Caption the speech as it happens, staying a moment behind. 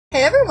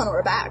everyone,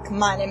 we're back.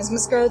 My name is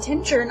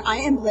MissScarletTanager, and I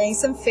am playing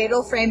some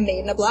Fatal Frame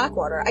Maiden of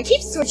Blackwater. I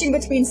keep switching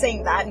between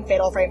saying that and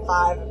Fatal Frame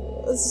 5.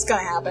 This is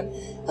gonna happen.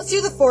 Let's do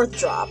the 4th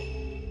drop.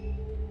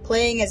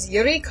 Playing as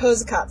Yuri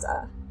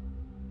Kozukata.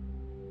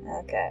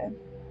 Okay.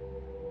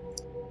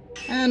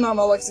 And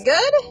normal looks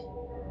good.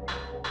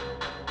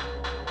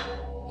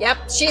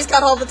 Yep, she's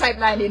got all the Type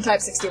 90 and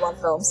Type 61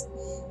 films.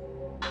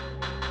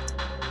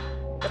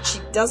 But she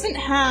doesn't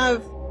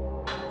have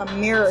a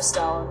mirror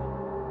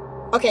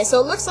stone. Okay, so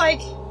it looks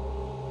like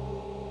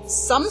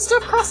some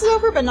stuff crosses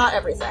over, but not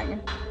everything.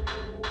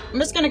 I'm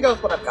just gonna go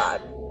with what I've got.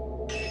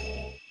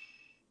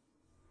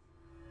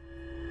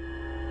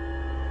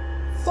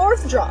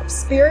 4th drop,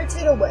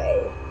 Spirited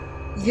Away.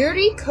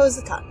 Yuri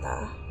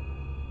Kozukata.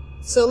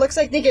 So it looks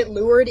like they get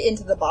lured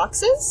into the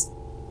boxes?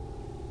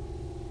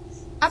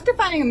 After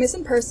finding a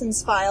missing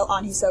persons file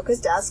on Hisoka's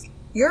desk,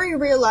 Yuri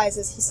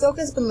realizes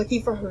Hisoka's been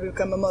looking for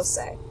Haruka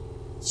Momose.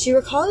 She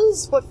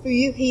recalls what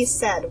Fuyuhi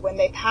said when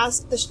they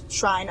passed the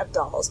Shrine of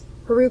Dolls.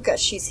 Haruka,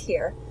 she's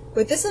here.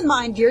 With this in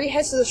mind, Yuri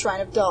heads to the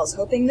Shrine of Dolls,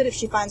 hoping that if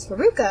she finds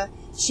Haruka,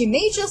 she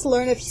may just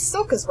learn of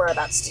Hisoka's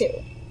whereabouts too.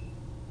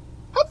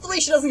 Hopefully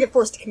she doesn't get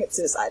forced to commit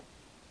suicide.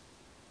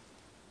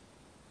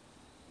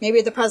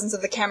 Maybe the presence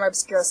of the camera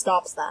obscura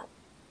stops that.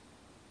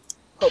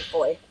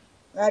 Hopefully.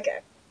 Okay.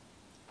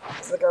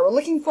 This is the girl we're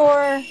looking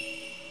for.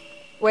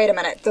 Wait a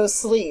minute, those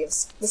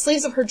sleeves. The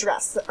sleeves of her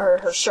dress, or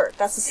her shirt.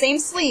 That's the same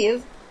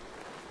sleeve.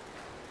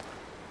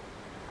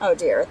 Oh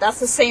dear, that's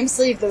the same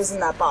sleeve that was in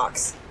that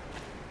box.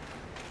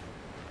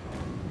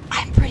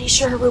 I'm pretty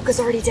sure Haruka's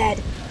already dead.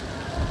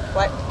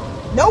 What?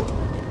 Nope!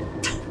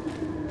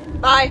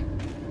 Bye!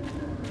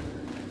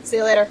 See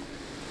you later.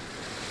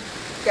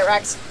 Get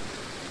wrecked.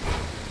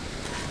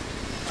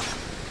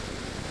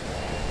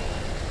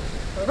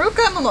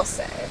 Haruka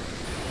Momose.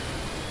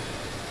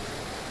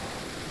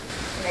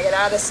 Can I get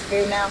out of this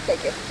food now?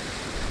 Thank you.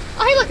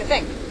 Oh, hey, look, a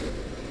thing.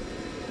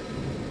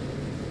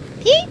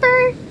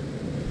 Peeper!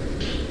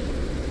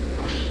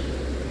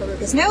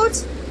 Haruka's note.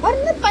 Why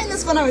didn't I find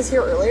this when I was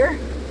here earlier?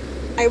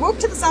 I woke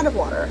to the sound of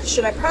water.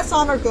 Should I press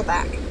on or go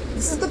back?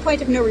 This is the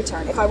point of no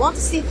return. If I want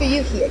to see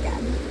Fuyuhi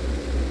again.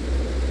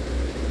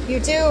 You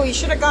do. You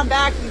should have gone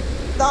back, you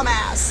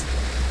dumbass.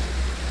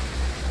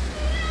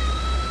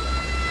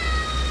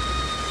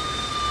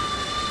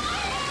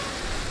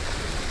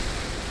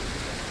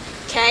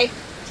 Okay.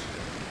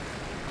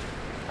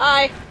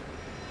 Bye.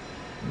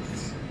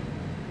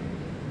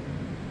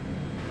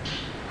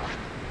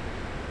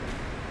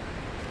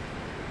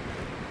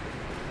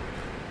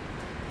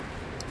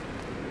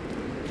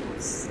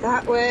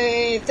 That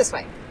way, this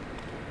way.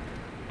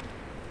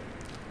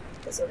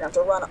 Okay, so we're gonna have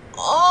to run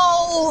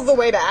all the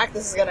way back.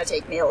 This is gonna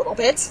take me a little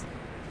bit.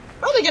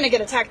 Probably gonna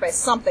get attacked by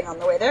something on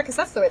the way there, because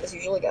that's the way this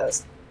usually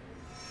goes.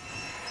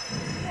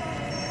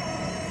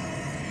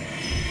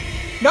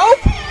 Nope!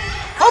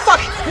 Oh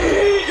fuck!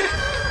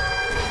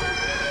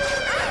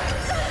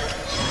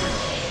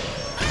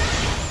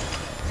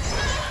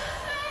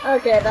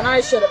 Okay, then I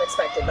should have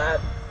expected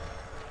that.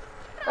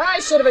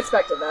 I should have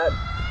expected that.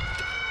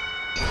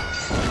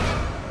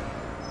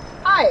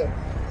 Hi!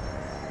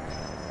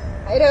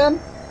 How you doing?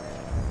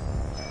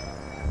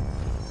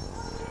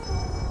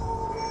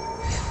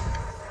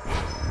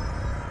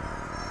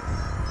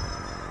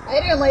 How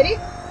you doing, lady?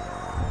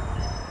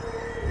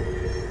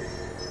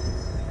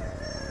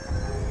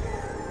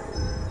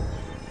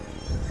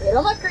 You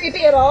don't look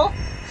creepy at all.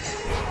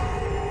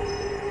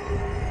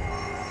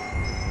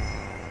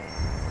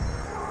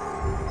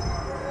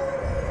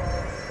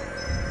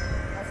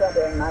 That's not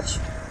doing much.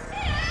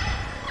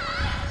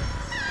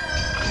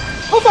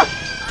 Oh fuck!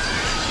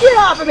 Get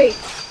off of me!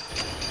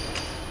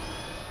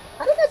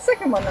 How did that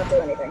second one not do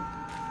anything?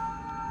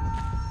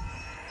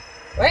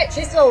 Wait,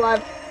 she's still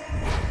alive.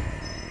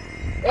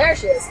 There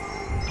she is.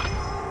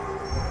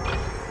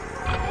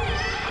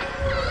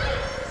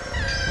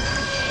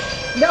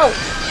 No!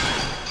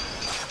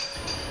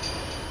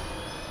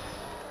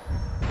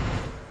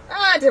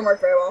 Ah, it didn't work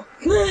very well.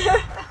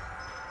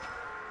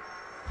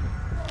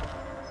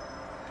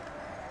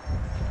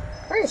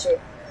 Where is she?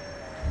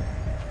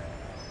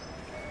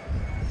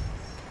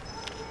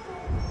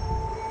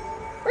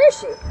 Where is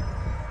she?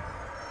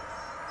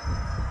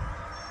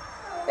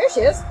 There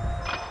she is.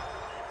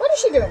 What is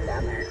she doing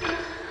down there?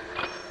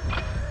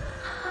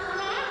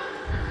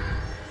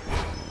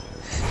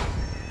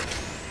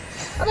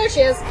 Oh, there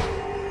she is.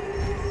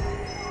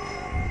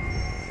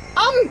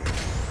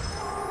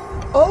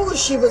 Oh,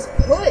 she was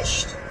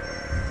pushed.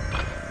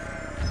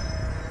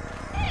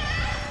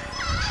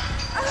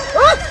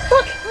 Ah,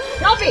 fuck!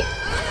 Help me!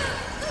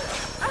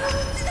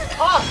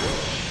 Off!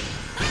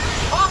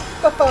 Off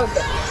the phone!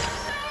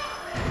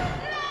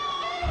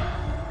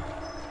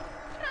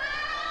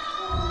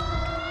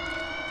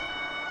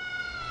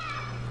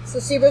 So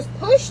she was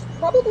pushed,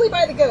 probably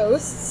by the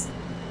ghosts,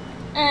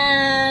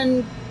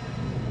 and...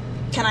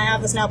 Can I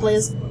have this now,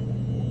 please?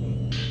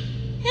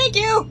 Thank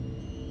you!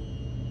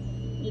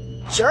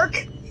 You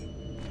jerk!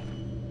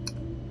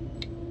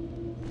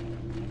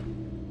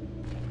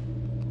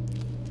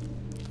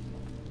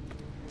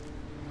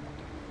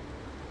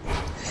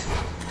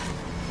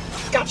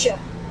 Gotcha.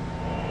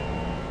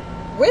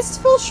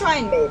 Wistful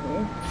Shrine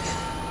Maiden.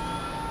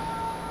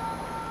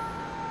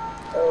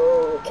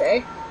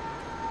 Okay.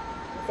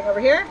 Anything over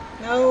here?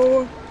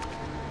 No.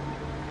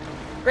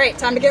 Great,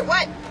 time to get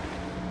wet.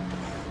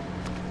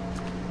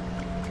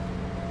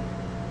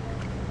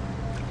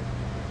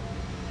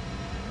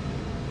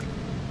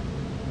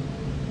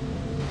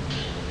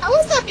 How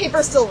is that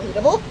paper still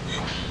readable?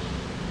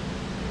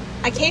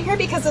 I came here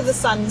because of the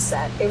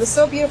sunset. It was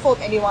so beautiful it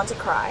made me want to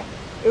cry.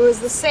 It was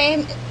the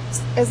same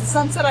as the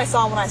sunset I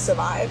saw when I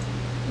survived.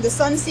 The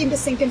sun seemed to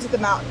sink into the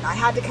mountain. I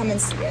had to come and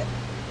see it.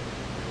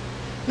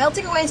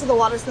 Melting away into the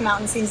waters of the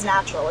mountain seems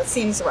natural. It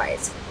seems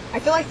right. I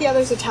feel like the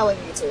others are telling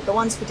me to, the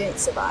ones who didn't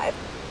survive.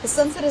 The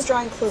sunset is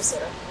drawing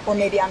closer, or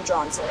maybe I'm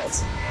drawn to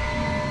it.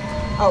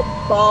 Oh,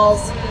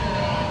 balls.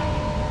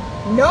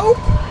 Nope!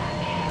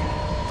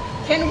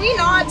 Can we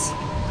not?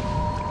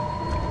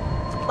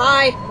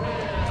 Bye.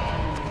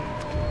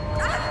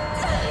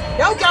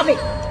 Don't kill me!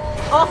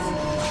 Off!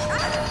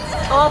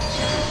 Off!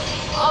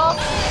 Off!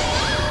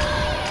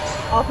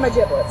 Off my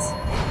giblets.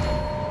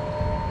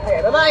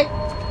 Okay, bye-bye!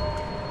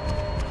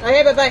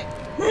 Okay, bye-bye!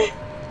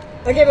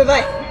 Okay,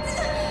 bye-bye!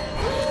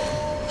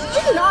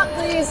 Could you not,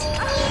 please?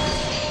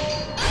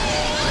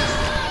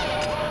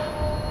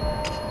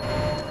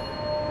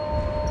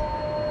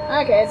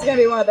 Okay, it's gonna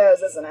be one of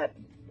those, isn't it?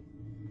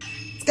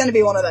 It's gonna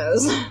be one of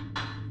those.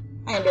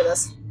 I can do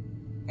this.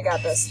 I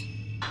got this.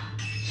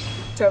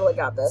 Totally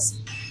got this.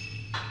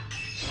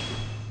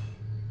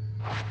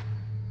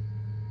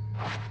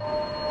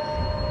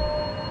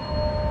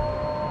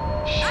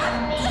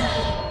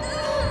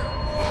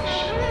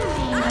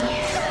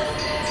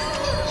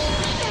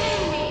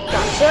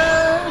 Gotcha!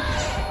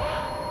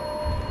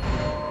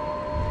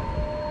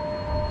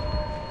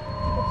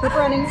 Keep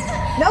running.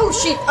 No,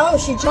 she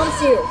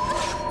jumps you!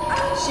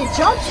 She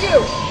jumps you!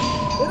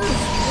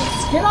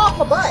 Just get off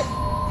the butt!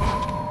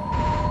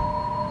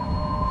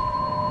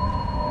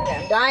 Okay,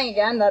 I'm dying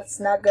again, that's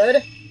not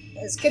good.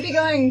 This could be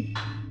going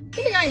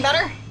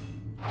better.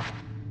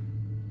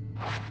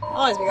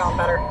 Always be going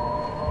better.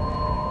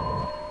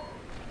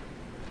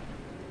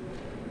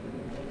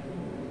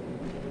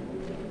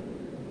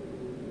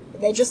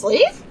 Did they just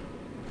leave?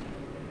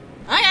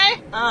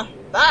 Okay,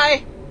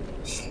 bye.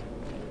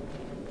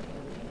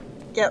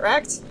 Get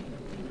wrecked.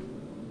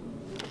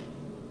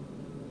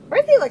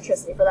 Where's the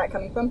electricity for that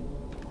coming from?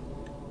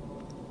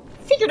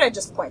 Figured I'd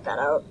just point that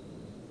out.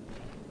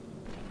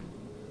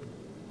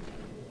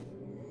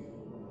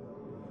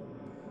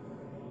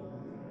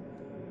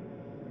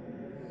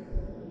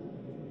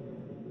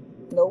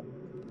 Nope.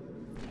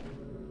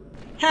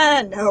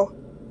 Ha, no.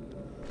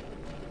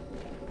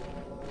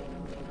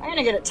 I'm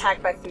gonna get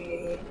attacked by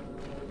Fuyuhi.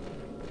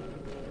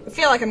 I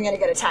feel like I'm gonna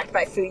get attacked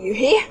by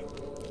Fuyuhi.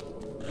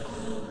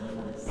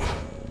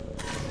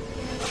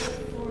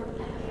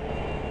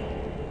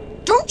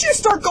 Don't you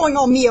start going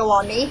all Mio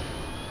on me!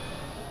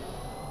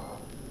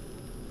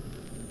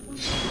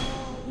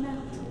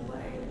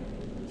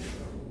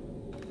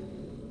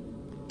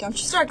 Don't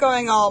you start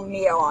going all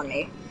Mio on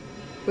me.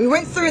 We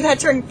went through that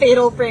during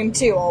Fatal Frame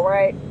 2,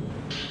 alright?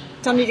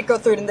 Don't need to go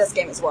through it in this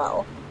game as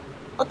well.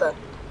 What the?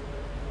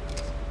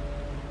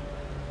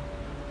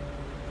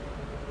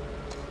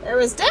 There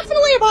was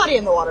definitely a body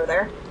in the water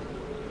there.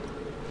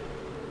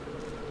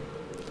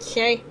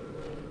 Okay.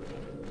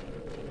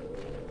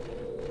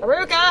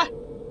 Haruka!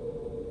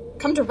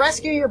 Come to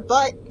rescue your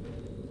butt!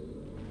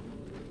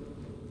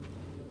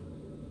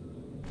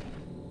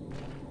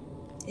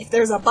 If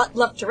there's a butt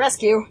left to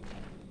rescue.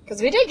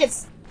 Because we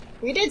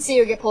did see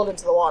you get pulled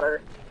into the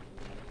water.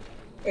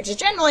 Which is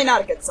generally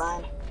not a good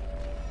sign.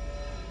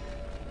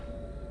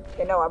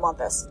 Okay, no, I want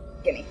this.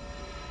 Gimme.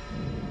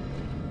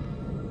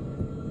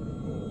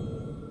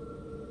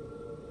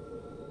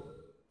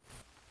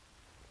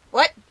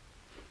 What?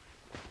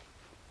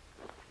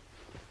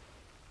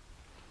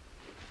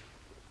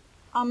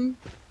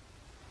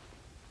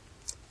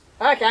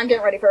 Okay, I'm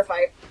getting ready for a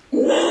fight.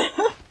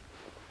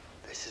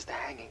 This is the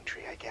hanging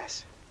tree, I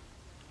guess.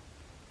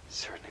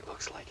 Certainly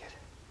looks like it.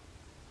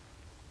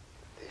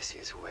 This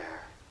is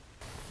where...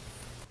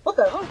 What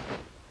the? Huh?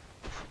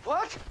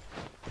 What?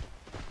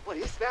 What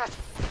is that?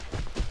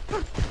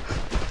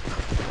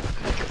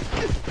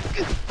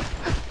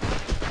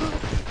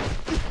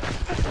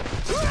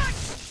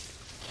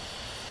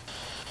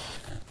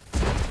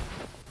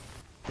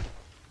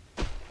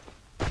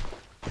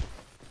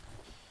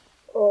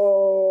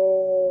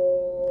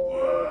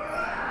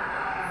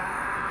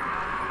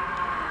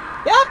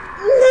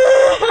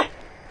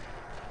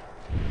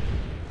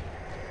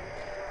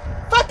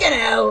 Fucking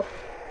hell!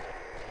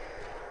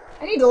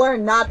 I need to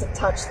learn not to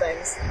touch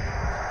things.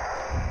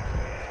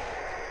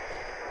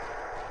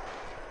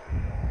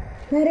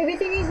 Not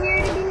everything is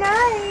here to be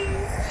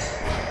nice.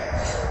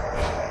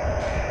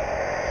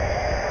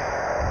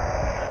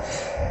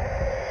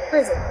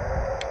 Where is it?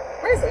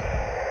 Where is it?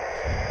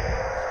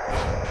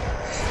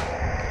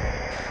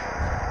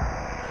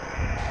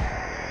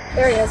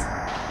 There he is.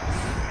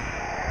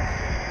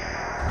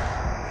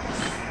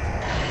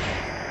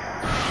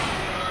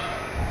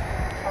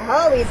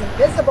 Oh, he's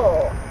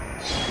invisible.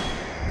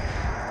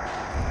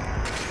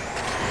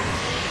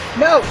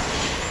 No!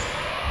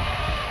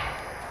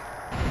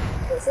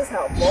 This is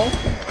helpful.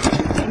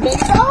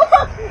 Oh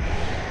fuck!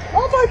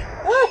 Oh fuck!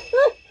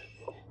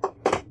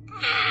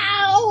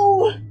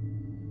 Ow!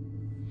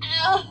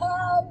 Ow!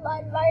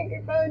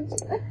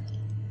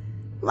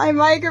 My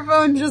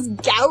microphone just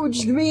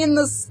gouged me in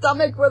the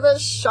stomach with a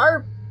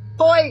sharp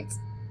point!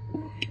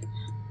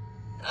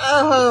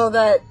 Oh,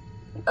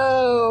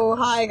 oh,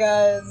 hi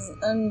guys.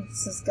 I'm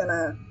just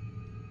gonna...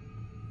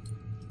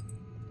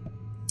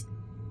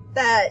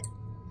 That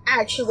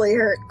actually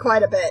hurt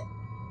quite a bit.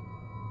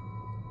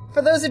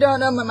 For those who don't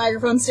know, my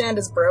microphone stand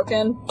is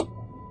broken.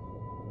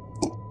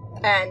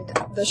 And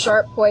the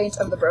sharp point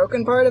of the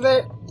broken part of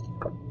it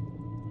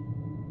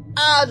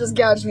just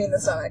gouged me in the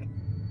stomach.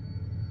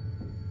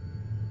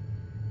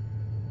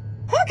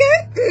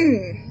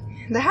 Okay.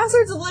 The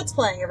hazards of Let's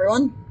Playing,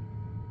 everyone.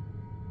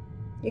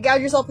 You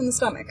gouge yourself in the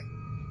stomach.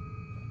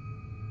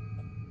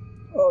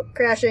 Well,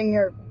 crashing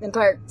your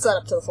entire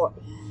setup to the floor.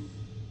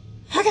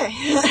 Okay.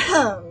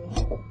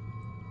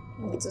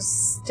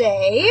 Just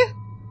stay.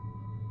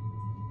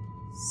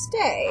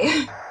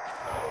 Stay.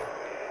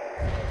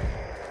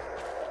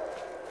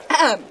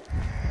 How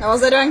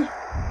was I doing?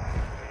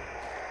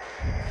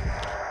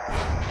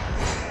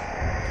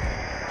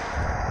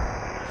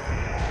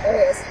 There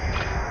he is.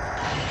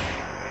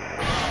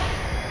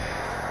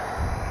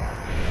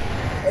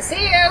 I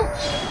see you!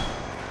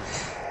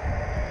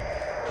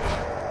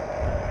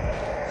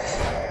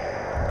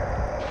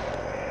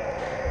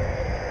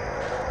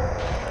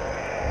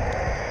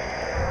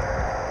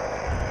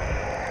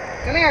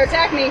 Come here,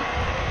 attack me!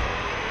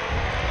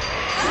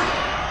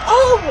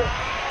 Oh!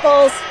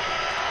 Balls!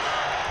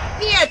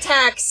 He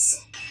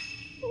attacks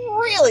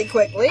really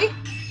quickly.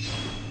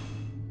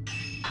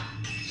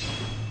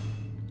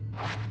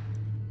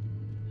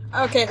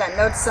 Okay then,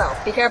 note to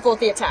self. Be careful with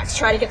the attacks.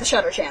 Try to get the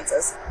shutter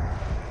chances.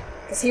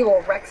 Because he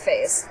will wreck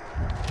phase.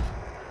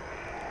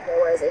 Okay,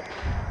 where is he?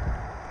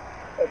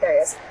 Wait, there he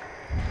is.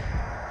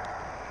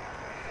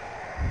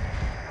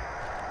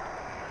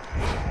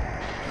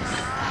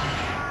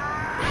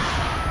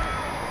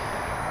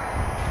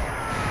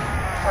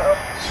 Uh-oh.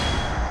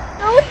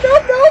 No!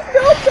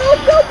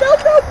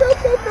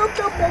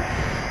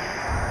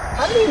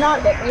 How did he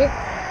not hit me?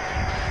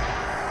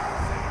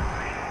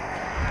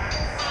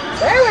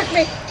 Bear with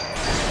me!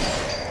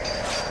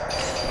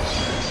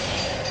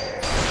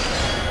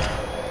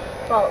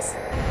 Balls.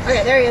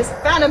 Okay, there he is.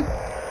 Found him!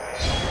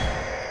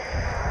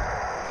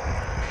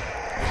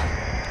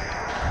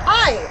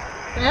 Hi!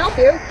 Can I help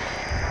you?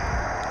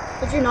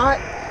 Did you not?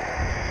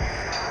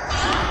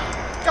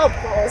 Go,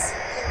 balls.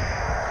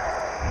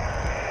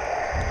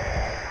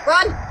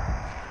 Run!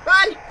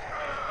 Run!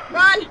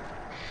 Run!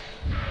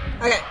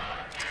 Okay.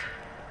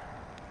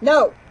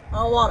 No! I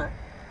don't wanna.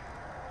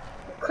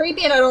 You're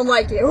creepy and I don't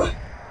like you.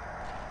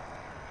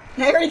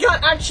 And I already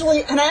got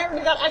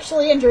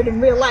actually injured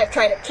in real life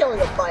trying to kill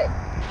your butt.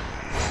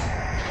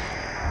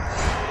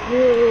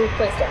 You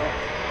please don't.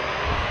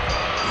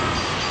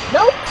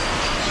 Nope!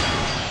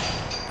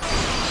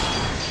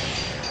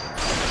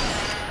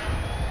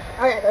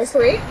 Okay, there's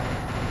 3.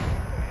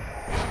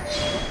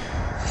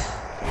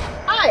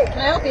 Hi, can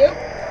I help you?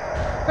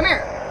 Come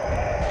here.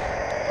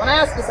 I want to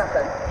ask you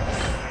something.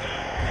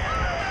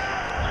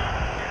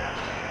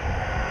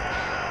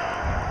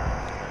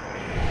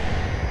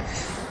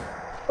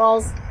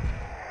 Balls.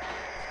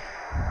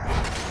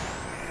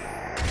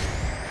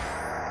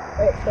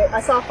 Wait,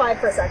 I saw 5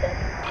 for a second.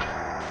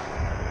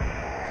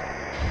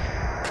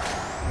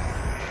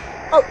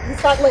 Oh,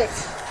 he's got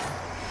legs.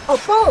 Oh,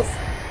 balls!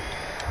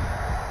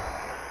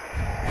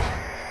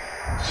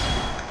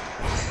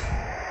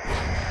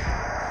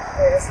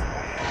 There it is.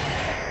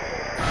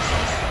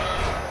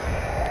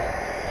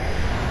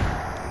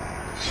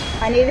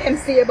 I need him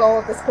seeable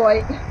at this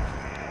point.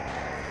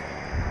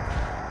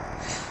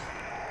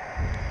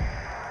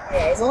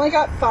 Yeah, he's only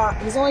got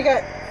 5. He's only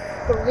got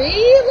 3,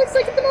 it looks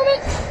like, at the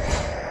moment.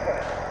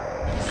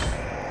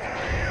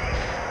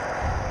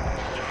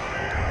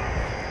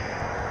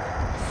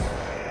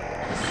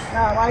 No,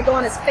 I want to go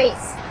on his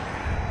face.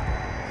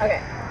 Okay.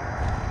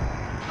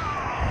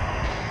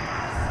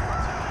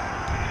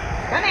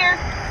 Come here.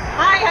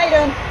 Hi, how you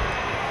doing?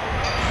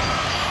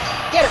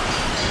 Get him.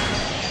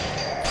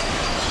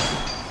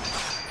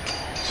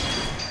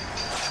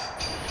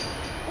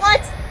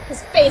 What?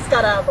 His face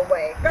got out of the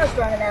way. Go,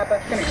 Strong and Nappa.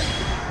 Come here.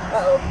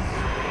 Uh-oh.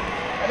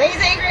 I think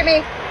he's angry at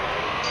me.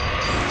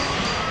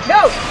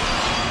 No!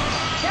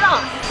 Get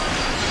off!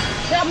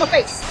 Get out of my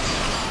face.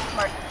 I'm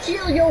gonna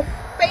kill your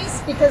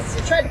face because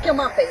you tried to kill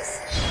my face.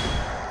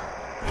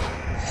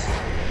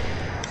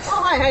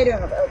 Oh, hi, how you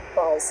doing? Oh,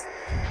 balls.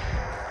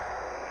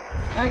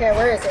 Okay,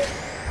 where is he?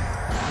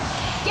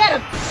 Get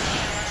him!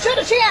 Shut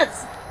a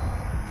chance!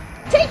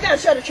 Take that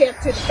shut a chance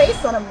to the face,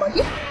 son of a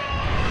monkey!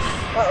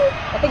 Uh-oh,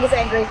 I think he's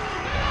angry.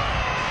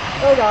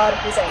 Oh god,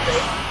 he's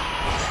angry.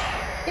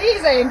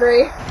 He's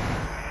angry!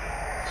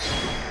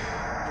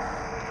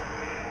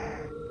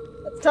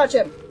 Let's touch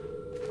him.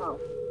 Oh.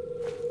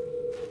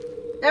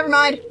 Never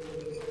mind.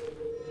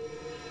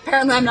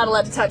 Apparently I'm not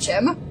allowed to touch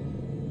him.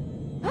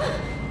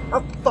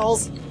 Oh,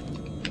 balls.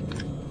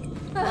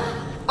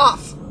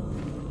 Off.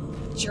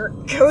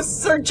 Jerk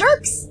ghosts are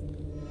jerks!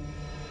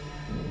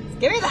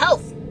 Give me the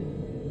health.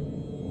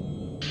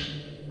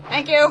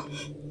 Thank you.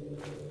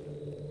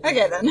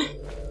 Okay then.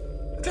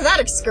 After that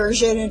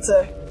excursion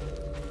into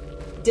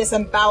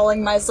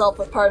disemboweling myself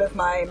with part of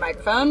my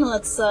microphone,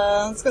 let's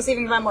go see if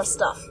we can find more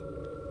stuff.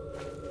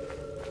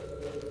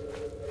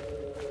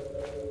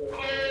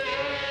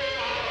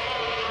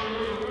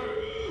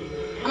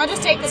 I'm gonna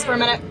just take this for a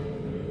minute.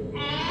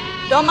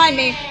 Don't mind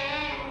me.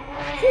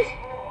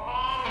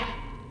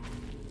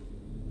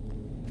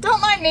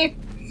 Don't mind me.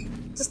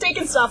 Just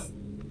taking stuff.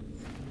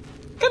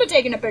 Could have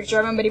taken a picture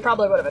of him, but he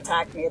probably would have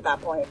attacked me at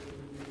that point.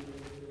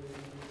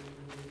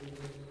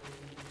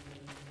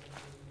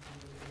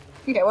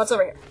 Okay, what's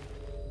over here?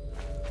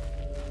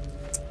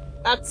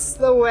 That's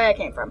the way I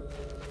came from.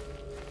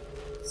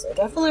 So I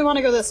definitely want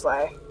to go this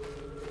way.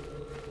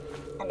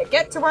 And to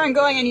get to where I'm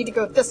going, I need to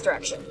go this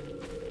direction.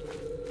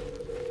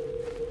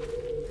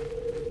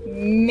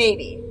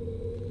 Maybe.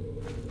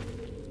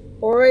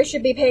 Or I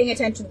should be paying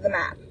attention to the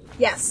map.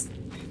 Yes.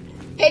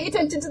 Paying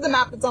attention to the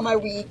map that's on my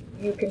Wii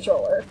U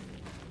controller.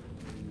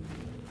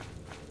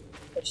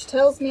 Which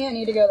tells me I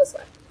need to go this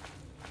way.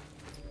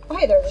 Oh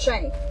wait, there's a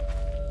shiny.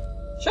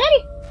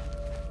 Shiny!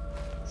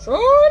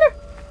 Shiny!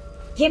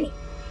 Gimme!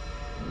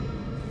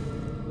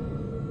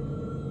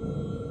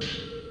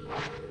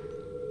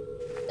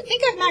 I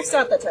think I've maxed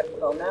out that type of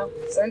film now.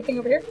 Is there anything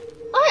over here?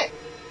 Oh, hey!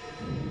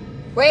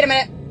 Wait a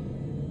minute!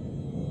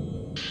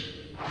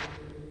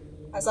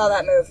 I saw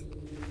that move.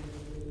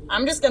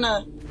 I'm just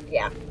gonna...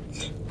 yeah.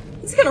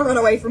 I'm just gonna run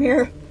away from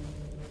here.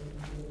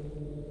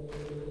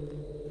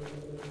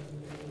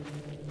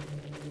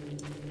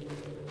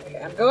 Okay,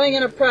 I'm going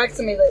in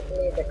approximately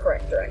the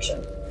correct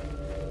direction.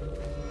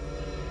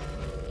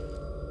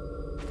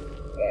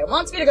 Okay, it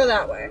wants me to go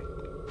that way.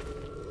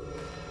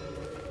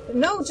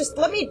 No, just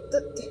let me...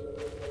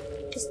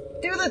 just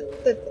do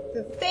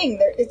the thing.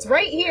 It's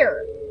right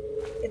here.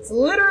 It's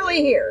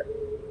literally here.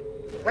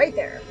 Right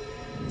there.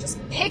 Just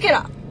pick it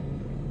up.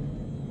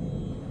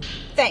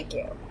 Thank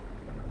you.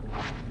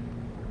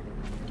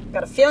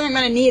 Got a feeling I'm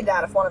gonna need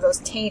that if one of those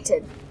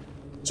tainted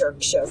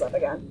jerks shows up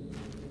again.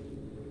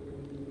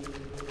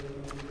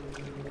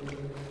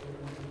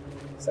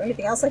 Is there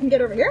anything else I can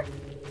get over here?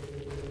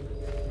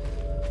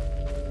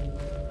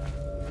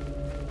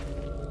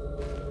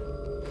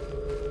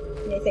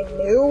 Anything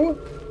new?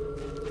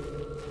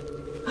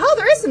 Oh,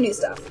 there is some new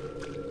stuff.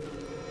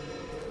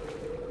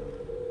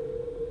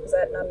 Is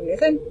that not a new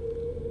thing?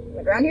 On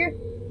the ground here?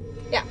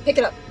 Yeah, pick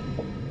it up.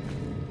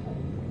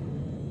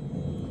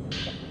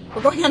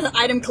 We're going on an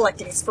item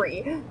collecting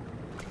spree. I'm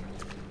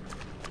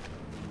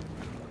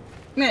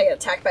gonna get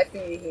attacked by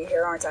Fuyuhi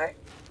here, aren't I?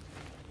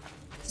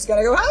 She's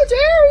gonna go, how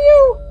dare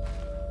you!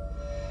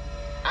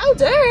 How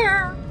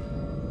dare!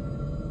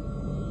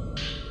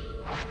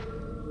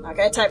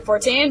 Okay, type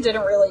 14,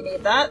 didn't really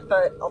need that,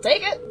 but I'll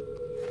take it.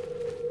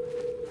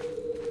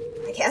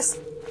 I guess.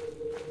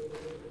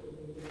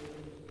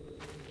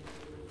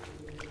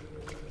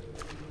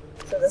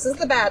 So this is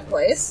the bad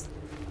place.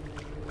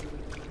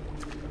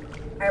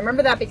 I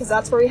remember that because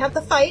that's where we have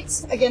the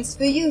fight against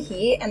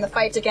Fuyuhi and the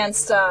fight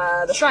against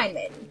the Shrine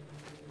Maiden.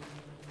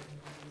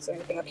 Is there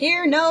anything up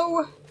here?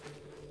 No.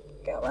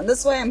 Okay, I'll run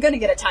this way. I'm gonna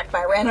get attacked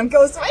by a random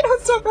ghost if I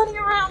don't stop running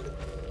around.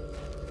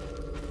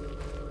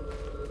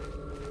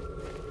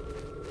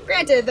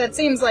 Granted, that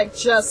seems like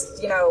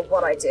just, you know,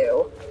 what I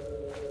do.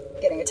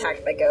 Getting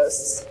attacked by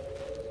ghosts.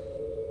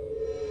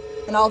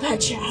 And all that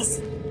jazz.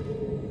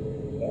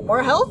 Okay,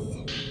 more health?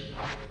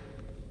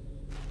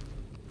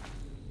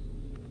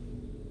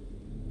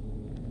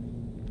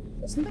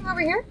 Is there something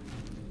over here?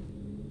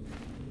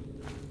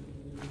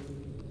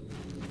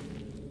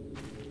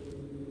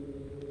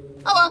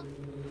 Oh well.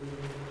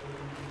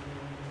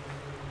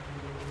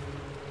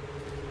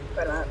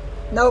 Wait a minute.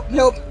 Nope,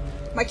 nope.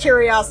 My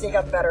curiosity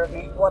got the better of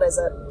me. What is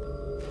it?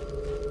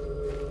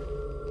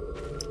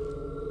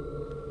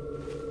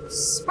 I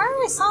swear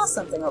I saw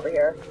something over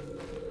here.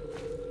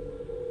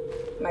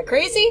 Am I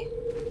crazy?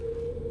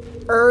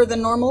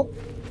 Than normal?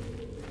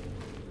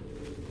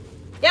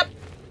 Yep.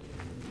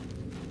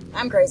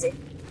 I'm crazy.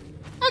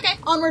 Okay,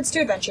 onwards to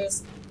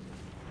adventures.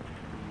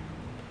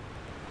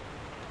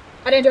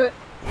 I didn't do it.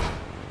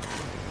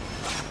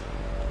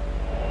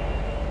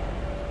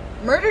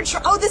 Murdered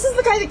oh, this is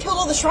the guy that killed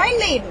all the Shrine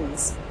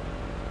Maidens!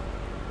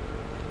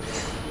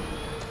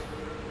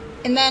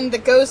 And then the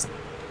ghost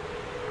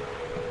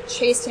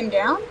chased him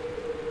down?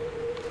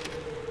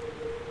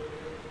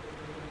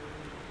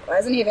 Why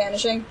isn't he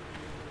vanishing?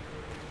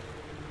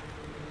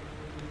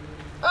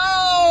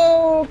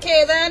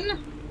 Okay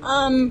then.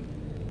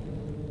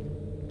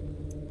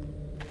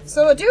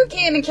 So a dude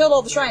came and killed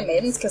all the Shrine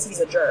Maidens because he's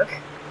a jerk.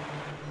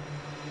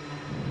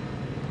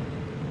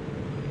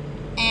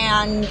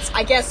 And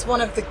I guess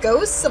one of the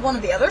ghosts of one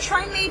of the other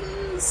Shrine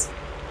Maidens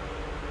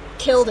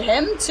killed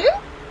him too?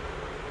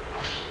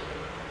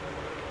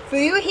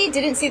 Fuyuhi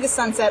didn't see the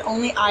sunset,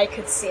 only I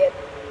could see it.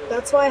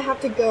 That's why I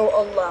have to go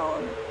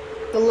alone.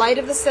 The light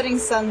of the setting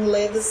sun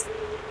lives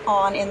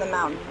on in the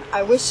mountain.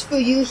 I wish for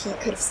you he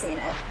could have seen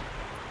it.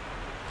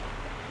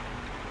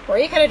 Or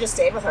he could have just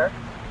stayed with her.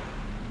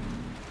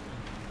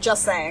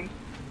 Just saying.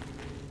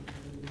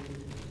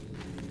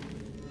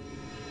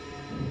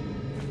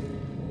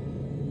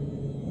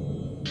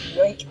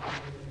 Yoink.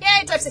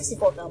 Yay, Type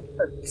 64 film.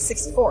 Or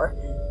 64.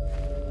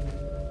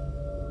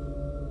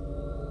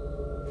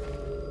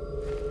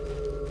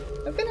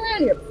 I've been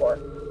around here before.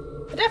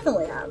 I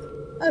definitely have.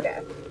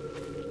 Okay.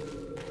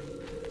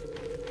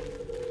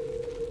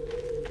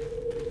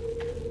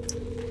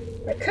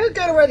 I could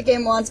go to where the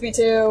game wants me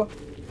to,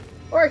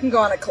 or I can go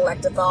on a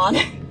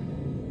collectathon.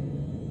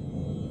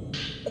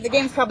 But the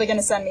game's probably going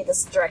to send me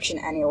this direction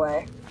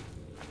anyway.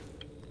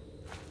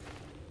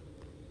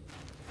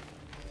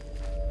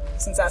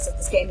 Since that's what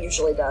this game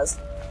usually does.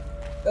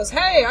 It goes,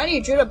 hey, I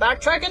need you to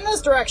backtrack in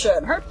this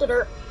direction!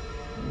 Herp-de-derp.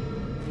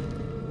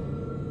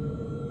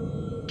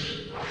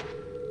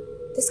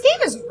 This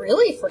game is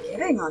really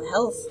forgiving on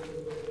health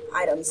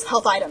items.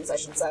 Health items, I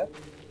should say.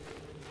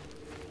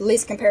 At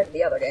least compared to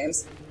the other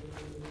games.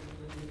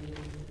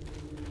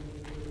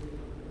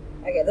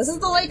 Okay, this is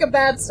the Lake of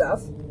Bad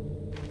Stuff.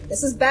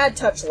 This is Bad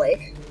Touch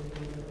Lake.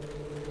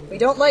 We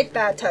don't like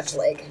Bad Touch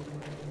Lake.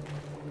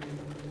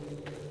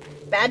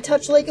 Bad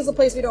Touch Lake is the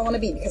place we don't want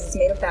to be because it's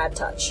made of bad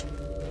touch.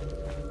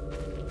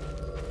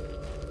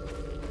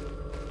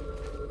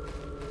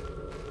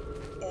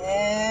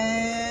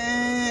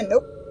 And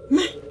nope.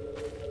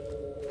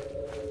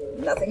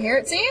 Nothing here,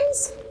 it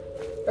seems.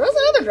 There was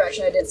another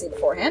direction I didn't see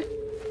beforehand.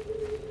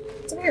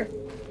 It's over here.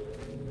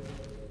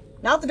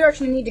 Not the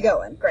direction we need to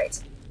go in. Great.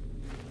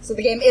 So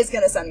the game is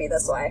going to send me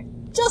this way.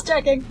 Just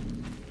checking.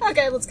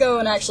 Okay, let's go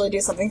and actually do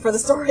something for the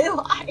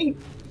storyline.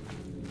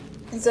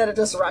 Instead of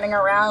just running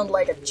around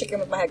like a chicken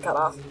with my head cut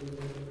off.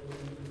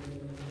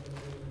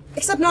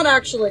 Except not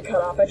actually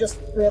cut off, I just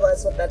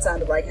realized what that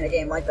sounded like in a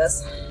game like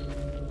this.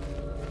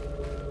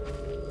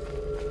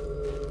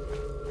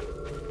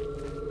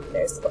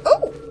 There's the...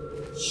 Oh!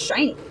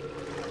 Shiny!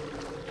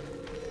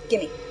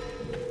 Gimme.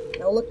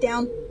 No, look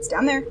down. It's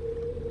down there.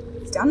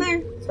 It's down there.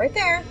 It's right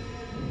there.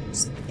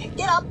 Just pick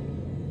it up.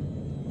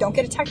 Don't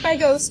get attacked by a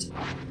ghost.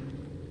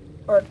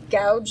 Or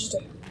gouged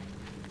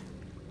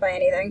by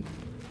anything.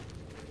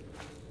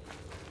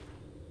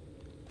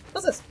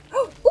 What's this?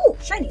 Oh! Ooh!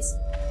 Shinies!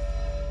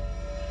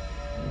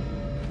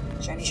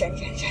 Shiny, shiny,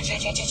 shiny, shiny,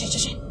 shiny, shiny, shiny,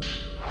 shiny.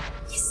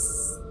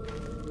 Yes!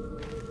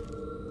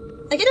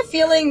 I get a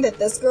feeling that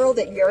this girl,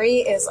 that Yuri,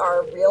 is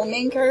our real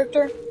main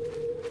character.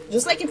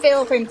 Just like in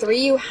Fatal Frame 3,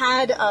 you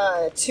had,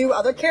 two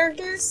other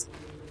characters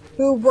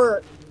who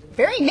were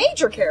very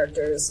major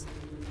characters.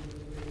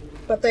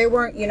 But they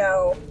weren't, you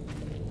know,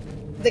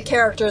 the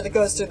character that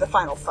goes through the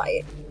final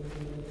fight.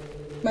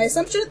 My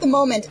assumption at the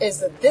moment is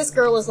that this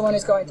girl is the one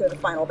who's going through the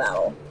final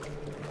battle.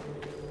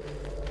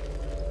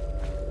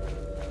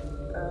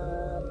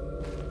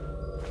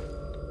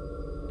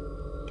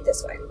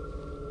 This way.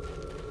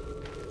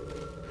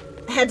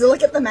 I had to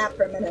look at the map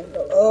for a minute and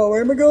go, oh,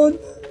 where am I going?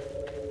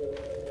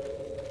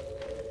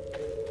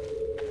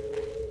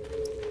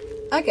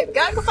 Okay, we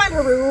gotta go find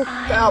Haru.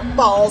 Oh,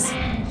 balls.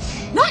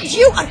 Not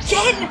you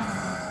again!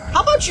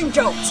 How about you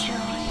don't?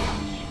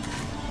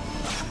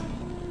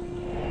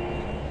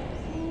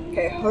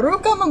 Okay,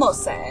 Haruka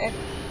Momose.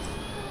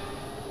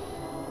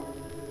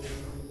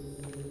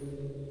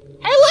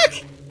 Hey, look!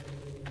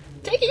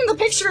 Taking the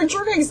picture and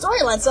triggering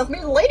storyline stuff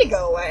made the lady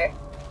go away.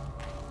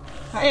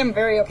 I am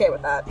very okay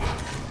with that.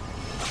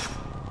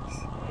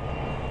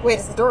 Wait,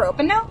 is the door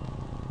open now?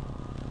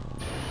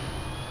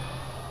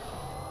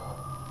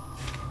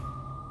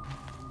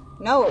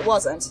 No, it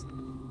wasn't.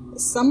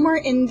 Somewhere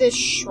in this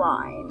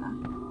shrine.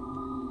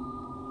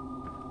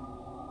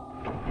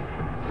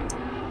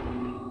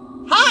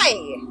 Hi!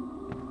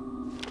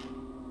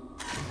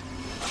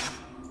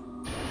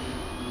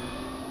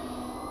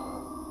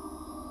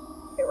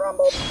 It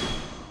rumbled.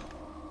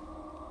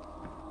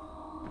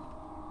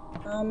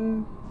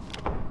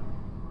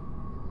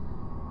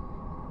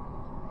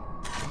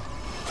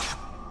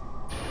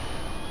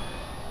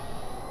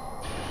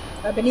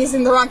 I've been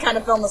using the wrong kind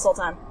of film this whole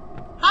time.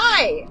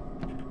 Hi!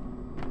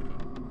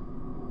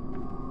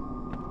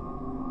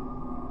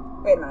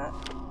 Wait a minute.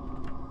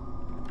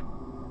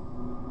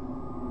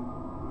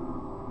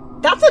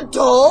 That's a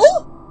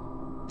doll?!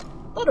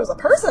 I thought it was a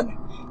person.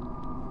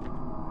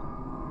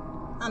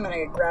 I'm gonna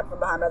get grabbed from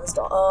behind by this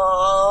doll.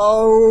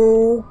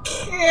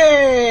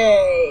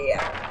 Okay.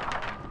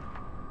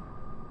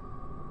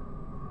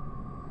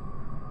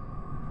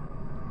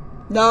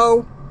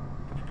 No.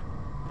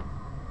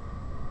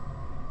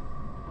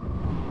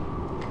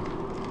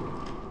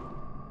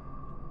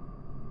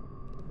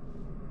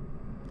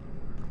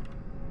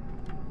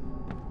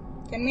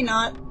 Can we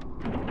not?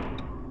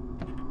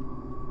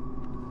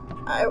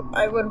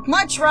 I would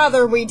much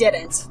rather we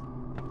didn't.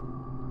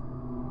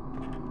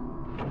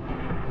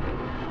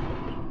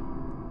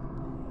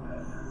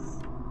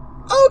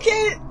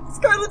 Okay,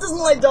 Scarlet doesn't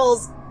like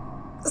dolls.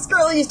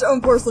 Scarlet used to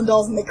own porcelain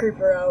dolls and they creep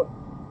her out.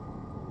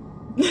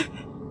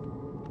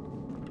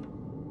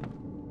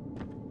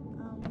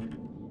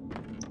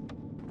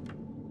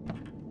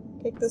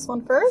 Take this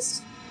one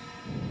first.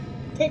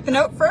 Take the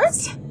note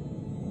first.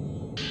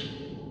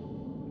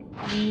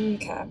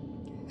 Okay.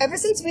 Ever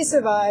since we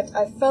survived,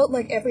 I've felt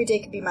like every day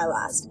could be my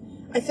last.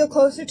 I feel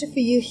closer to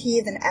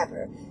Fuyuhi than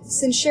ever.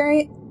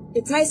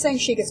 It's nice saying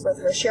Shiga's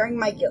with her, sharing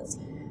my guilt.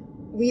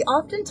 We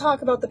often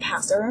talk about the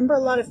past. I remember a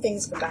lot of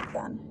things from back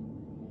then.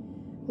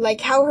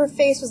 Like how her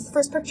face was the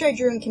first picture I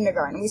drew in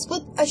kindergarten. We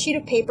split a sheet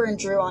of paper and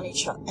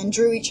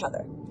drew each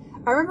other.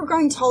 I remember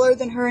growing taller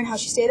than her and how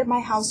she stayed at my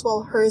house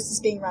while hers was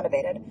being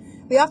renovated.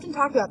 We often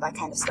talk about that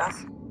kind of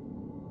stuff.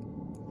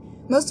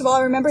 Most of all,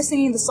 I remember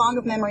singing the Song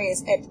of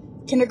Memories at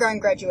kindergarten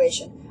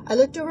graduation. I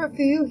looked over at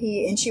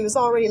Fuyuhi and she was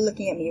already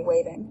looking at me,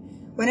 waving.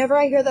 Whenever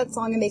I hear that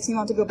song, it makes me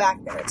want to go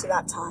back there, to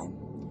that time.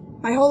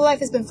 My whole life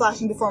has been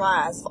flashing before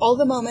my eyes. Of all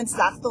the moments,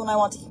 that's the one I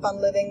want to keep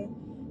on living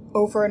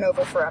over and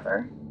over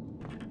forever.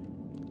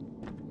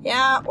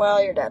 Yeah,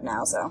 well, you're dead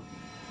now, so.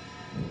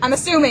 I'm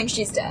assuming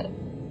she's dead.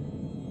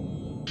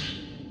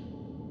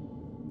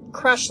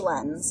 Crush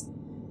lens.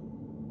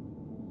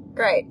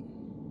 Great.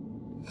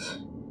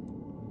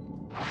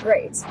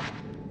 Great.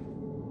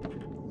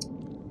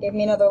 Give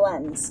me another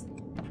lens.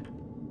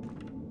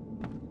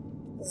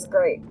 This is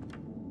great.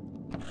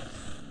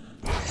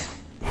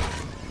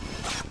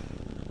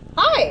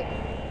 Hi!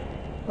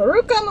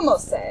 Haruka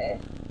Momose.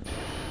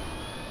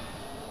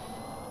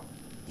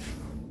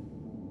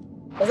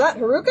 Was that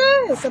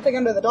Haruka? Is something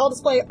under the doll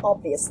display?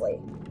 Obviously.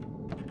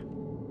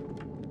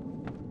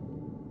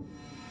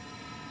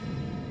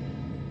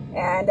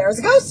 And there's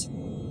a ghost!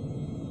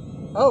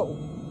 Oh.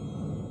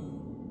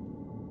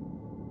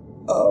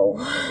 Oh.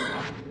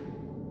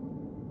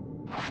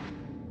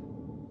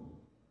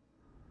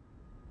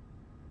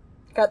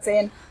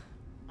 Cutscene.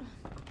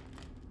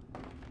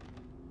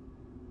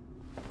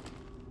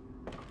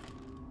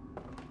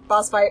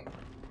 Boss fight.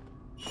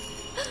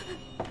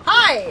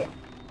 Hi!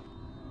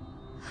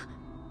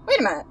 Wait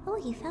a minute. Oh,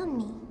 you found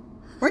me.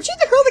 Weren't you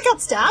the girl that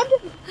got stabbed?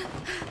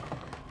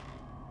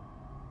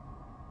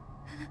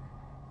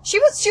 She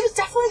was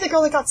definitely the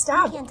girl that got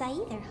stabbed. You can't die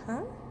either,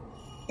 huh?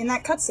 In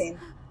that cutscene.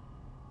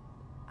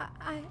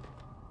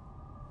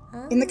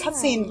 Oh, In the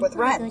cutscene with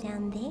Ren. Go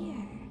down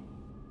there.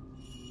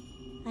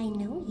 I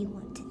know you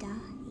want to die.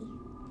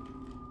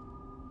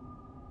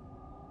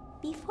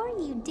 Before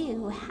you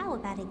do, how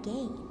about a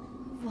game?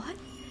 What?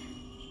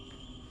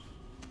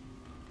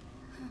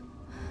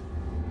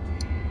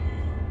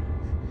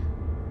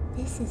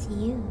 This is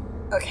you.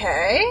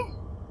 Okay.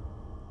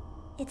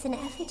 It's an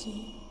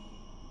effigy.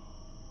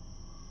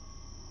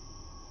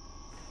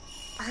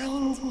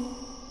 Find me,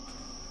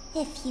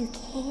 if you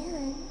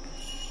can.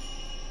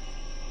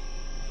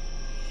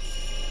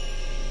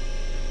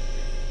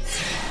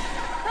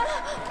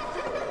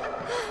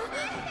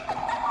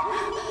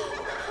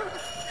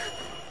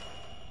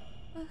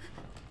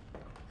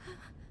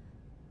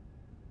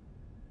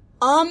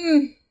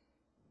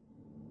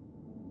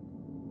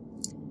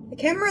 The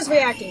camera's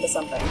reacting to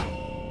something.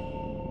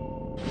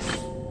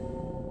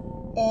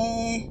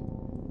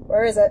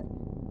 Where is it?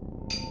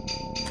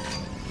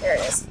 There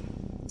it is.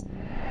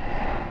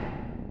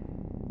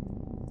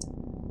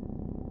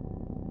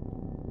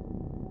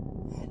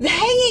 The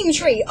hanging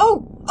tree!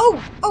 Oh,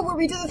 where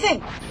we do the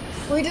thing!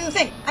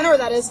 I know where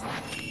that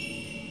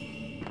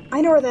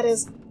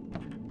is.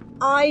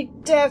 I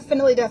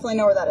definitely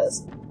know where that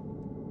is.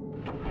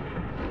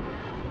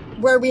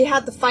 Where we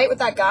had the fight with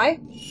that guy?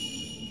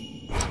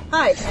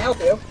 Hi, can I help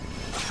you?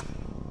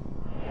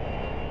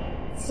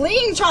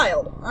 Fleeing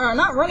child!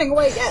 Not running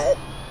away yet.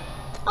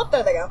 Oh,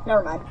 there they go.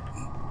 Never mind.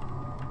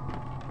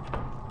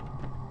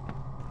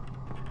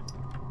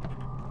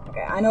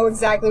 Okay, I know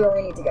exactly where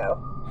we need to go.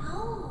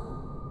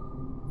 No,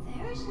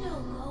 there's no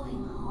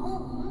going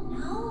home.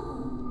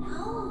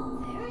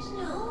 No, there's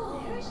no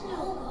going home.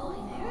 No,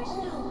 there's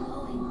no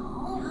going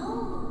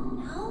home.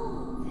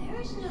 No,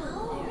 there's no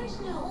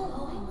going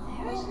home.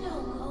 There's no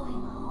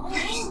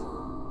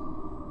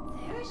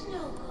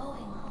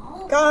going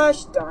home.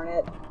 Gosh darn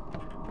it.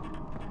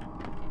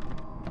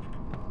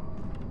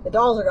 The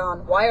dolls are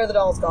gone. Why are the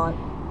dolls gone?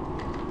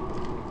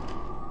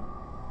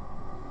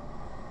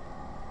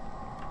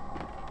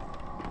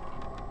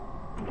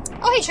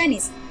 Oh, hey,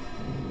 shinies.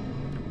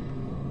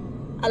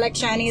 I like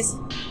shinies.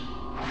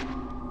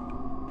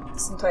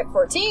 Some type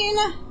 14.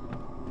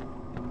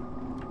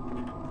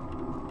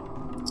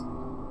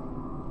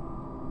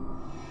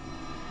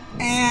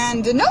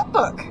 And a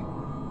notebook.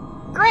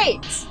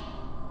 Great.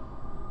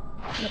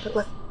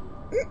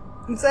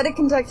 Instead of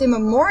conducting a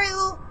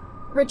memorial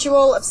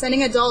ritual of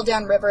sending a doll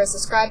down river as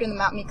described in the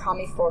Mount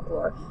Mikami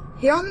folklore.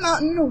 Here on the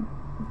mountain,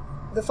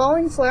 the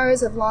flowing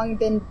flowers have long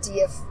been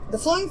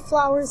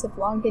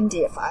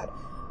deified.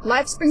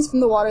 Life springs from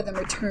the water, then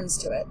returns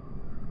to it.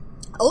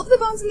 All of the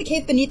bones in the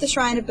cave beneath the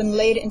shrine have been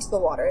laid into the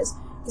waters.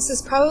 This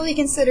is probably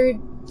considered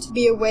to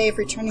be a way of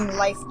returning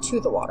life to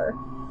the water.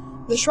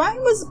 The shrine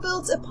was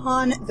built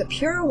upon the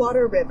pure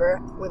water river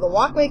with a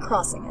walkway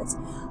crossing it.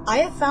 I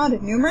have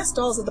found numerous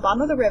dolls at the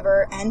bottom of the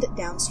river and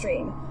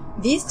downstream.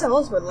 These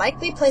dolls were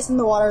likely placed in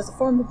the water as a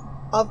form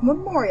of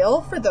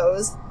memorial for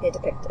those they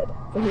depicted.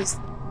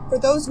 For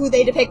those who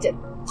they depicted.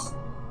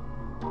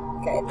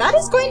 Okay, that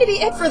is going to be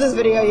it for this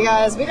video, you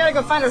guys. We gotta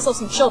go find ourselves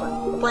some children.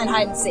 We're playing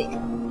hide and seek.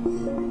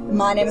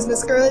 My name is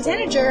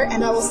MissScarletTanager,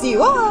 and I will see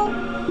you all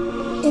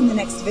in the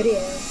next video.